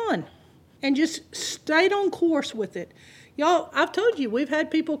kept on and just stayed on course with it. Y'all, I've told you, we've had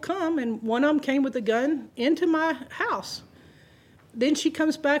people come, and one of them came with a gun into my house. Then she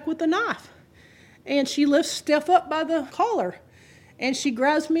comes back with a knife, and she lifts Steph up by the collar, and she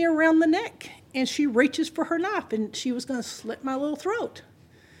grabs me around the neck, and she reaches for her knife, and she was going to slit my little throat.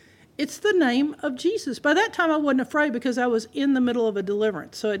 It's the name of Jesus. By that time, I wasn't afraid because I was in the middle of a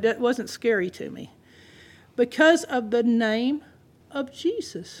deliverance, so it wasn't scary to me. Because of the name of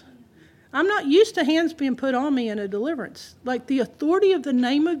Jesus. I'm not used to hands being put on me in a deliverance. Like, the authority of the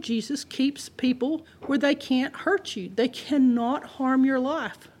name of Jesus keeps people where they can't hurt you. They cannot harm your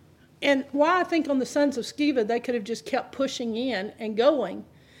life. And why I think on the sons of Sceva they could have just kept pushing in and going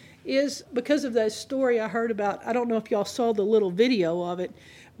is because of that story I heard about. I don't know if y'all saw the little video of it,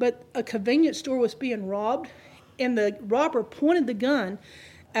 but a convenience store was being robbed, and the robber pointed the gun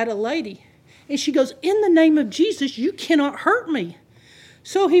at a lady. And she goes, "In the name of Jesus, you cannot hurt me."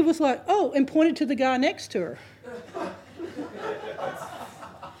 So he was like, "Oh," and pointed to the guy next to her.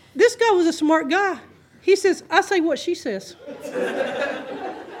 This guy was a smart guy. He says, "I say what she says."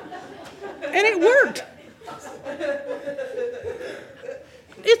 And it worked.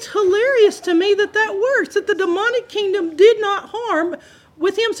 It's hilarious to me that works, that the demonic kingdom did not harm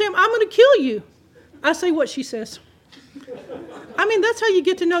with him saying, "I'm going to kill you." I say what she says. I mean, that's how you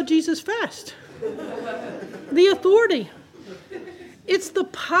get to know Jesus fast. The authority. It's the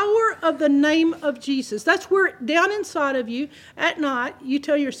power of the name of Jesus. That's where down inside of you at night, you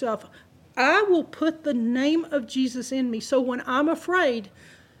tell yourself, I will put the name of Jesus in me. So when I'm afraid,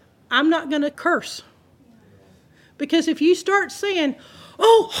 I'm not going to curse. Because if you start saying,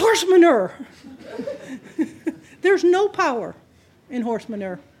 "Oh, horse manure," there's no power in horse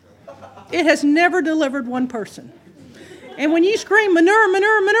manure. It has never delivered one person. And when you scream, "Manure,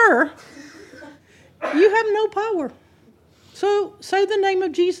 manure, manure," you have no power. So say the name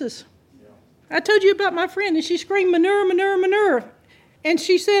of Jesus. I told you about my friend, and she screamed, "Manure, manure, manure." And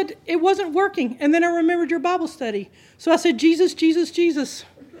she said it wasn't working. And then I remembered your Bible study. So I said, "Jesus, Jesus, Jesus."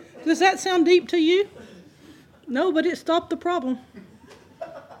 Does that sound deep to you? No, but it stopped the problem.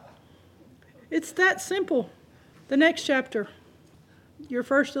 It's that simple. The next chapter, your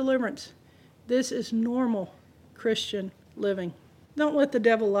first deliverance. This is normal Christian living. Don't let the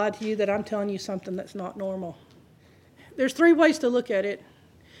devil lie to you that I'm telling you something that's not normal. There's 3 ways to look at it.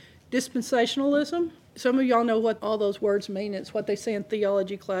 Dispensationalism. Some of y'all know what all those words mean. It's what they say in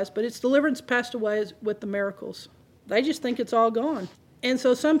theology class. But it's deliverance passed away with the miracles. They just think it's all gone. And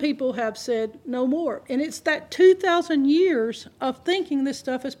so some people have said no more. And it's that 2,000 years of thinking this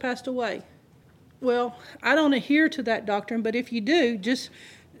stuff has passed away. Well, I don't adhere to that doctrine. But if you do, just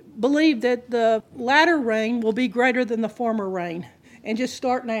believe that the latter rain will be greater than the former rain. And just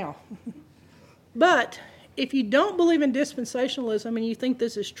start now. But if you don't believe in dispensationalism and you think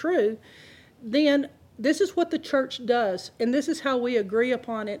this is true, then this is what the church does. And this is how we agree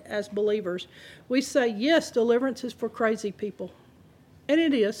upon it as believers. We say, yes, deliverance is for crazy people. And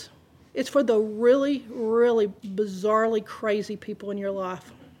it is. It's for the really, really bizarrely crazy people in your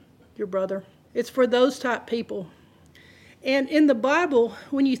life, your brother. It's for those type people. And in the Bible,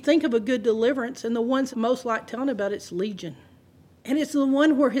 when you think of a good deliverance, and the ones most like telling about it's Legion. And it's the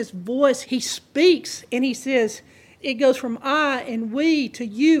one where his voice, he speaks and he says, it goes from I and we to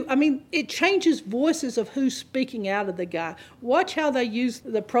you. I mean, it changes voices of who's speaking out of the guy. Watch how they use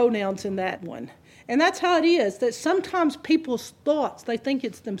the pronouns in that one. And that's how it is, that sometimes people's thoughts, they think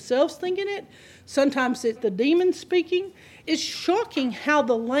it's themselves thinking it. Sometimes it's the demon speaking. It's shocking how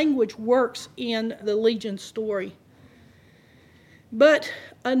the language works in the Legion story. But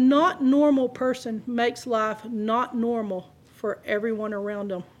a not normal person makes life not normal for everyone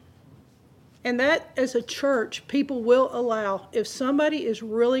around them. And that, as a church, people will allow. If somebody is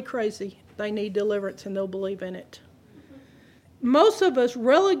really crazy, they need deliverance and they'll believe in it. Most of us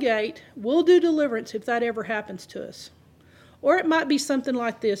relegate, we'll do deliverance if that ever happens to us. Or it might be something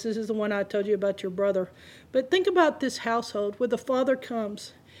like this. This is the one I told you about your brother. But think about this household where the father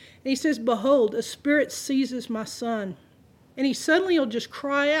comes and he says, "Behold, a spirit seizes my son." And he suddenly will just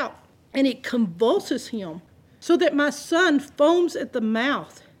cry out and it convulses him so that my son foams at the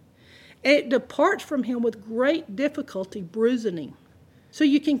mouth. And it departs from him with great difficulty, bruising him. So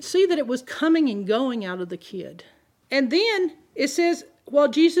you can see that it was coming and going out of the kid. And then it says, while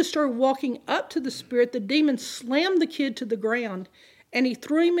Jesus started walking up to the spirit, the demon slammed the kid to the ground. And he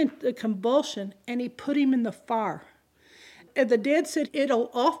threw him into the convulsion and he put him in the fire. And the dad said,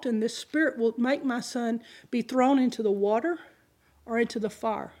 this spirit will make my son be thrown into the water or into the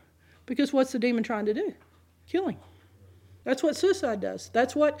fire. Because what's the demon trying to do? Kill him. That's what suicide does.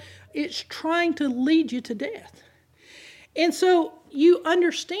 That's what it's trying to lead you to death. And so you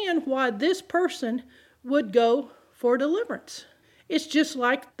understand why this person would go for deliverance. It's just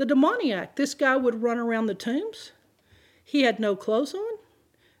like the demoniac. This guy would run around the tombs. He had no clothes on.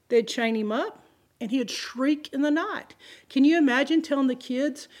 They'd chain him up, and he'd shriek in the night. Can you imagine telling the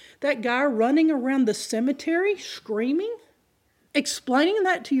kids, that guy running around the cemetery screaming, explaining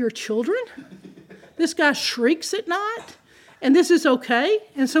that to your children? This guy shrieks at night, and this is okay,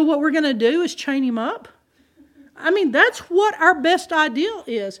 and so what we're going to do is chain him up? I mean, that's what our best ideal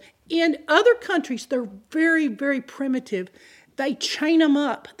is. In other countries, they're very, very primitive. They chain them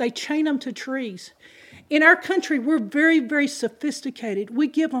up. They chain them to trees. In our country, we're very, very sophisticated. We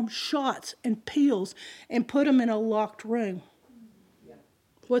give them shots and pills and put them in a locked room.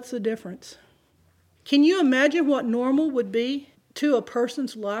 What's the difference? Can you imagine what normal would be to a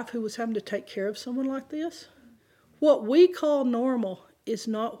person's life who was having to take care of someone like this? What we call normal is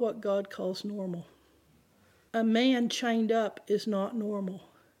not what God calls normal. A man chained up is not normal.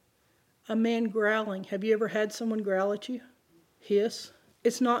 A man growling. Have you ever had someone growl at you? Hiss.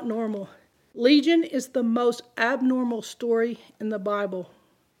 It's not normal. Legion is the most abnormal story in the Bible.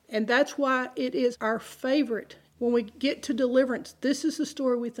 And that's why it is our favorite. When we get to deliverance, this is the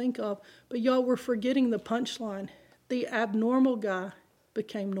story we think of. But y'all, we're forgetting the punchline. The abnormal guy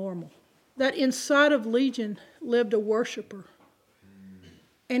became normal. That inside of Legion lived a worshiper.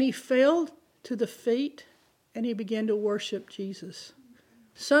 And he fell to the feet and he began to worship Jesus.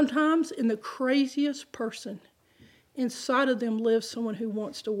 Sometimes in the craziest person, inside of them lives someone who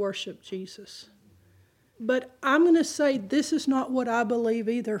wants to worship Jesus. But I'm going to say this is not what I believe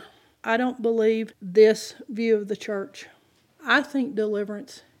either. I don't believe this view of the church. I think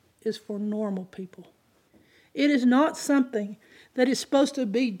deliverance is for normal people. It is not something that is supposed to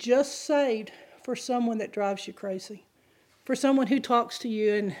be just saved for someone that drives you crazy. For someone who talks to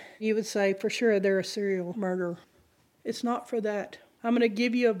you and you would say, for sure, they're a serial murderer. It's not for that. I'm going to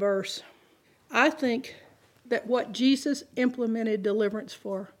give you a verse. I think that what Jesus implemented deliverance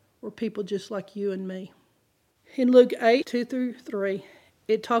for were people just like you and me. In Luke 8, 2-3,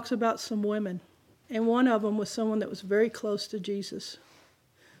 it talks about some women. And one of them was someone that was very close to Jesus.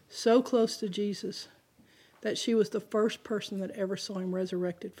 So close to Jesus that she was the first person that ever saw him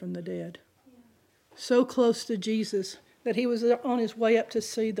resurrected from the dead. So close to Jesus that he was on his way up to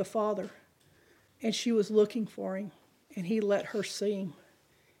see the Father. And she was looking for him. And he let her see him.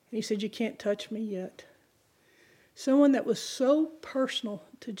 And he said, you can't touch me yet. Someone that was so personal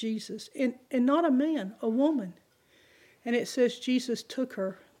to Jesus. And not a man, a woman. And it says Jesus took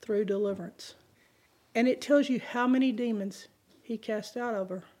her through deliverance. And it tells you how many demons he cast out of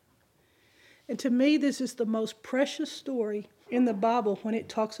her. And to me, this is the most precious story in the Bible when it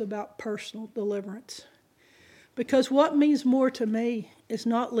talks about personal deliverance. Because what means more to me is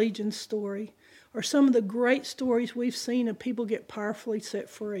not Legion's story or some of the great stories we've seen of people get powerfully set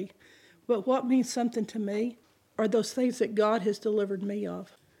free. But what means something to me are those things that God has delivered me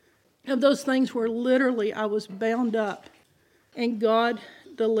of. Of those things where literally I was bound up and God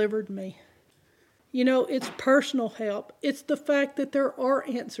delivered me. You know, it's personal help. It's the fact that there are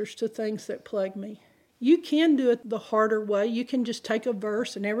answers to things that plague me. You can do it the harder way. You can just take a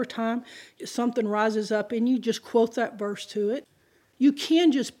verse and every time something rises up in you, just quote that verse to it. You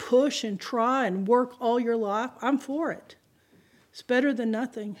can just push and try and work all your life. I'm for it. It's better than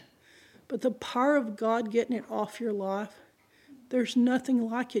nothing. But the power of God getting it off your life, there's nothing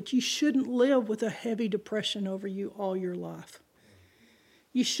like it. You shouldn't live with a heavy depression over you all your life.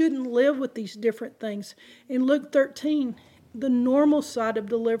 You shouldn't live with these different things. In Luke 13, the normal side of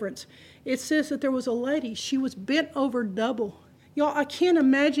deliverance, it says that there was a lady. She was bent over double. Y'all, I can't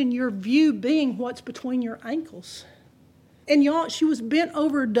imagine your view being what's between your ankles. And y'all, she was bent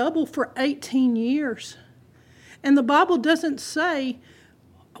over double for 18 years. And the Bible doesn't say,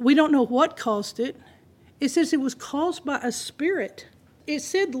 we don't know what caused it. It says it was caused by a spirit. It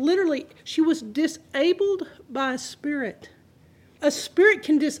said literally, she was disabled by a spirit. A spirit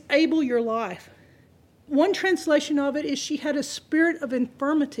can disable your life. One translation of it is she had a spirit of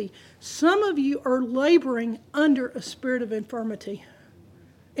infirmity. Some of you are laboring under a spirit of infirmity.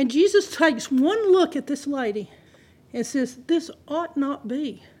 And Jesus takes one look at this lady and says, this ought not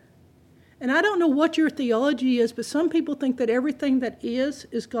be. And I don't know what your theology is, but some people think that everything that is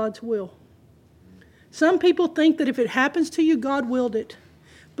God's will. Some people think that if it happens to you, God willed it.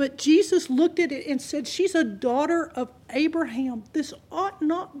 But Jesus looked at it and said, she's a daughter of Abraham. This ought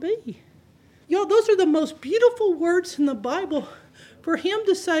not be. Y'all, those are the most beautiful words in the Bible for him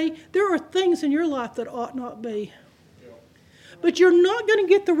to say, there are things in your life that ought not be. But you're not going to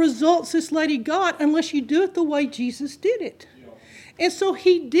get the results this lady got unless you do it the way Jesus did it. And so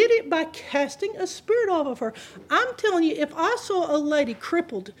he did it by casting a spirit off of her. I'm telling you, if I saw a lady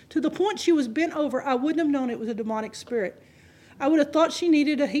crippled to the point she was bent over, I wouldn't have known it was a demonic spirit. I would have thought she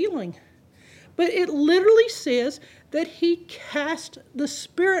needed a healing. But it literally says that he cast the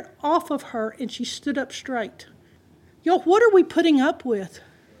spirit off of her and she stood up straight. Y'all, what are we putting up with?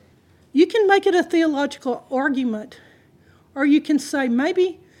 You can make it a theological argument, or you can say,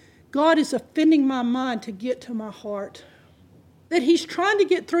 maybe God is offending my mind to get to my heart. That he's trying to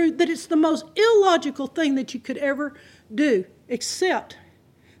get through, that it's the most illogical thing that you could ever do, except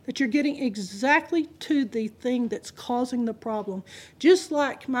that you're getting exactly to the thing that's causing the problem. Just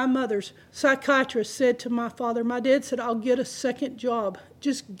like my mother's psychiatrist said to my father, my dad said, I'll get a second job.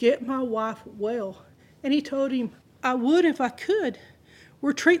 Just get my wife well. And he told him, I would if I could.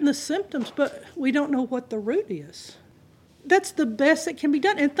 We're treating the symptoms, but we don't know what the root is. That's the best that can be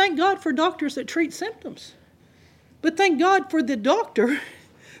done. And thank God for doctors that treat symptoms. But thank God for the doctor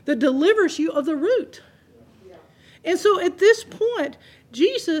that delivers you of the root. And so at this point,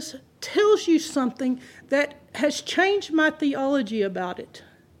 Jesus tells you something that has changed my theology about it.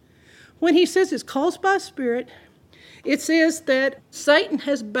 When he says it's caused by spirit, it says that Satan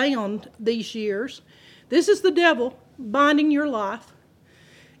has bound these years. This is the devil binding your life.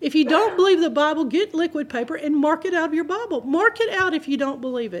 If you don't believe the Bible, get liquid paper and mark it out of your Bible. Mark it out if you don't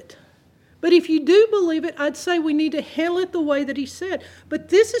believe it. But if you do believe it, I'd say we need to handle it the way that he said. But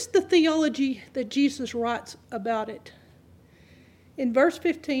this is the theology that Jesus writes about it. In verse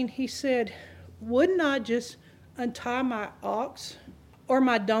 15, he said, wouldn't I just untie my ox or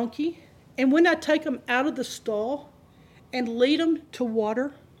my donkey, and wouldn't I take them out of the stall and lead them to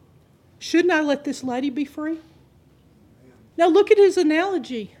water? Shouldn't I let this lady be free? Now look at his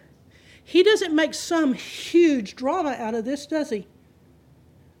analogy. He doesn't make some huge drama out of this, does he?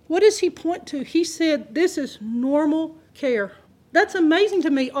 What does he point to? He said, this is normal care. That's amazing to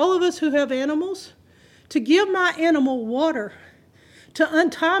me. All of us who have animals, to give my animal water, to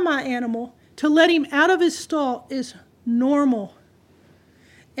untie my animal, to let him out of his stall is normal.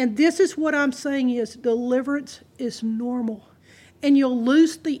 And this is what I'm saying is deliverance is normal. And you'll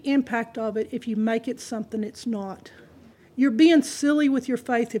lose the impact of it if you make it something it's not. You're being silly with your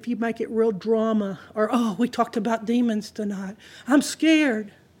faith if you make it real drama. Or, oh, we talked about demons tonight. I'm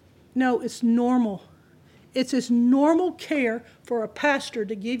scared. No, it's normal. It's as normal care for a pastor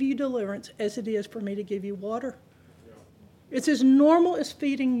to give you deliverance as it is for me to give you water. It's as normal as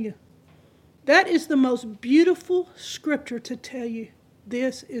feeding you. That is the most beautiful scripture to tell you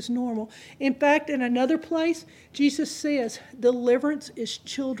this is normal. In fact, in another place, Jesus says deliverance is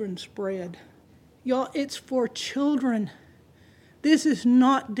children's bread. Y'all, it's for children. This is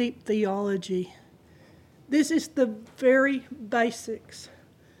not deep theology. This is the very basics.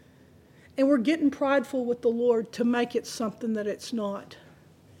 And we're getting prideful with the Lord to make it something that it's not.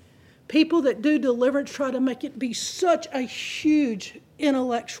 People that do deliverance try to make it be such a huge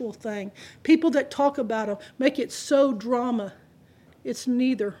intellectual thing. People that talk about them make it so drama. It's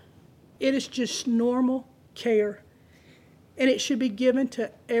neither. It is just normal care. And it should be given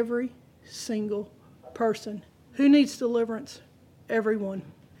to every single person. Who needs deliverance? Everyone.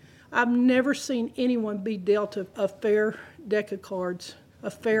 I've never seen anyone be dealt a fair deck of cards,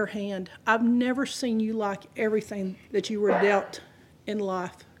 a fair hand. I've never seen you like everything that you were dealt in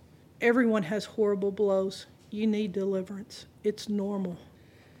life. Everyone has horrible blows. You need deliverance. It's normal.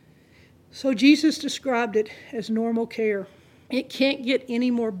 So Jesus described it as normal care. It can't get any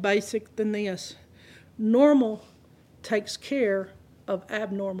more basic than this. Normal takes care of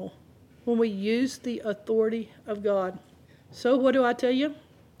abnormal when we use the authority of God. So what do I tell you?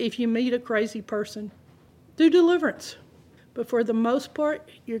 If you meet a crazy person, do deliverance. But for the most part,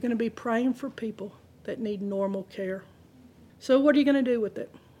 you're going to be praying for people that need normal care. So what are you going to do with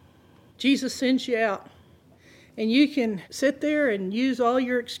it? Jesus sends you out. And you can sit there and use all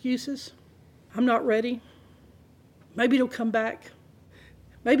your excuses. I'm not ready. Maybe it'll come back.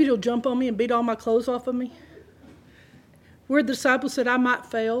 Maybe it'll jump on me and beat all my clothes off of me. Where the disciples said I might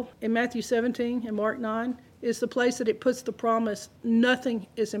fail in Matthew 17 and Mark 9 is the place that it puts the promise, nothing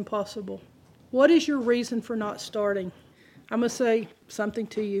is impossible. What is your reason for not starting? I'm going to say something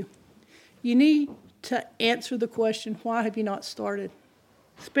to you. You need to answer the question, why have you not started?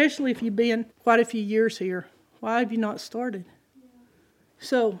 Especially if you've been quite a few years here. Why have you not started?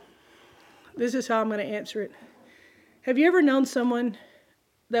 So, this is how I'm going to answer it. Have you ever known someone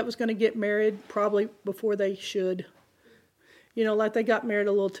that was going to get married probably before they should? You know, like they got married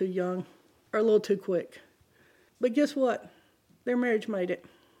a little too young or a little too quick. But guess what? Their marriage made it.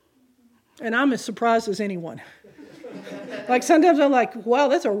 And I'm as surprised as anyone. Like sometimes I'm like, wow,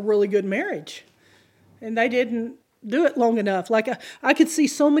 that's a really good marriage. And they didn't do it long enough. Like I could see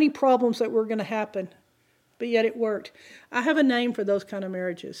so many problems that were going to happen, but yet it worked. I have a name for those kind of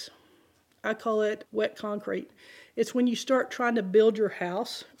marriages. I call it wet concrete. It's when you start trying to build your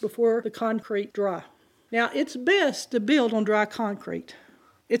house before the concrete dry. Now, it's best to build on dry concrete.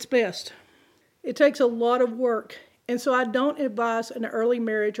 It's best. It takes a lot of work. And so I don't advise an early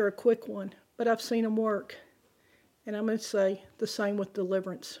marriage or a quick one, but I've seen them work. And I'm going to say the same with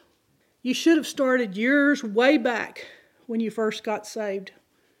deliverance. You should have started years way back when you first got saved.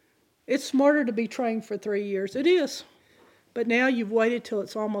 It's smarter to be trained for 3 years. It is. But now you've waited till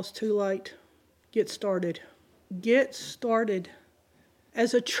it's almost too late. Get started. Get started.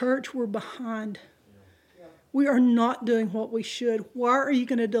 As a church, we're behind. We are not doing what we should. Why are you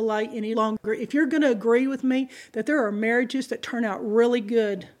going to delay any longer? If you're going to agree with me that there are marriages that turn out really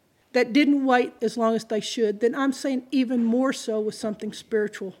good, that didn't wait as long as they should, then I'm saying even more so with something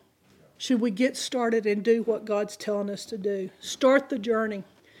spiritual. Should we get started and do what God's telling us to do? Start the journey.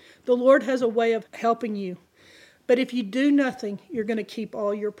 The Lord has a way of helping you. But if you do nothing, you're going to keep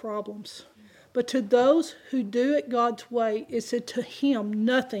all your problems. But to those who do it God's way, it said to Him,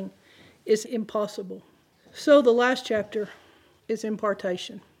 nothing is impossible. So the last chapter is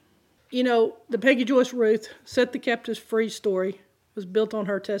impartation. You know, the Peggy Joyce Ruth set the captives free story was built on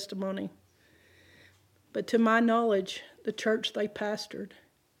her testimony. But to my knowledge, the church they pastored,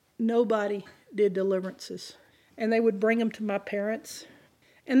 nobody did deliverances. And they would bring them to my parents.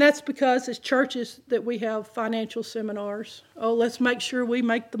 And that's because as churches that we have financial seminars. Oh, let's make sure we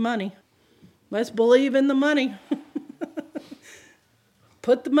make the money. Let's believe in the money.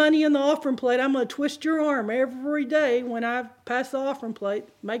 Put the money in the offering plate. I'm going to twist your arm every day when I pass the offering plate.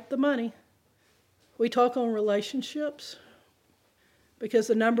 Make the money. We talk on relationships because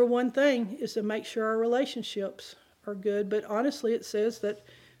the number one thing is to make sure our relationships are good. But honestly, it says that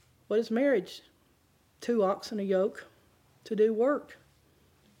what is marriage? 2 oxen and a yoke to do work.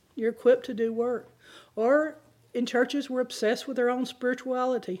 You're equipped to do work. Or in churches, we're obsessed with our own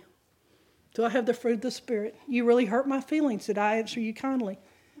spirituality. Do I have the fruit of the Spirit? You really hurt my feelings. Did I answer you kindly?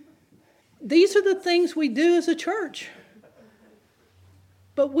 These are the things we do as a church.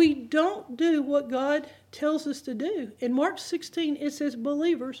 But we don't do what God tells us to do. In Mark 16, it says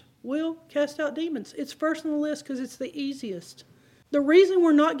believers will cast out demons. It's first on the list because it's the easiest. The reason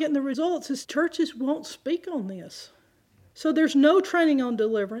we're not getting the results is churches won't speak on this. So there's no training on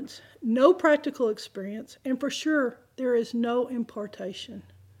deliverance, no practical experience, and for sure, there is no impartation.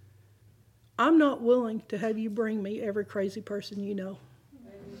 I'm not willing to have you bring me every crazy person you know.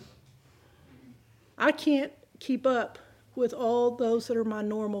 I can't keep up with all those that are my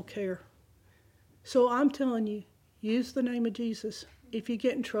normal care. So I'm telling you, use the name of Jesus. If you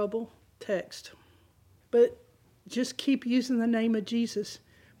get in trouble, text. But just keep using the name of Jesus.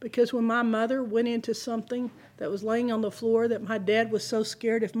 Because when my mother went into something that was laying on the floor that my dad was so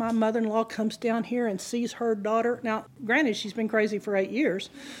scared, if my mother-in-law comes down here and sees her daughter, now granted she's been crazy for 8 years,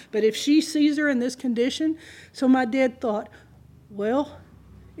 but if she sees her in this condition, so my dad thought, well,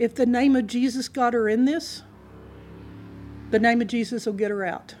 if the name of Jesus got her in this, the name of Jesus will get her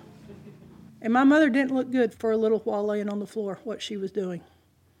out. And my mother didn't look good for a little while laying on the floor, what she was doing.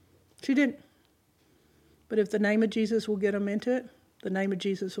 She didn't. But if the name of Jesus will get them into it, the name of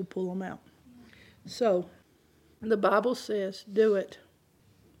Jesus will pull them out. So, the Bible says, do it.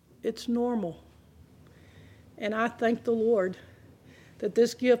 It's normal. And I thank the Lord that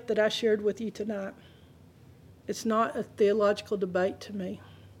this gift that I shared with you tonight, it's not a theological debate to me.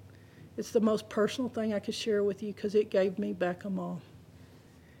 It's the most personal thing I could share with you because it gave me back a mom.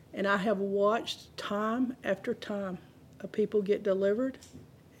 And I have watched time after time of people get delivered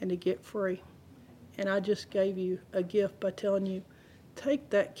and to get free. And I just gave you a gift by telling you, take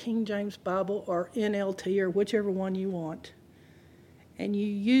that King James Bible or NLT or whichever one you want, and you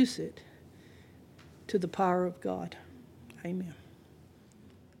use it to the power of God. Amen.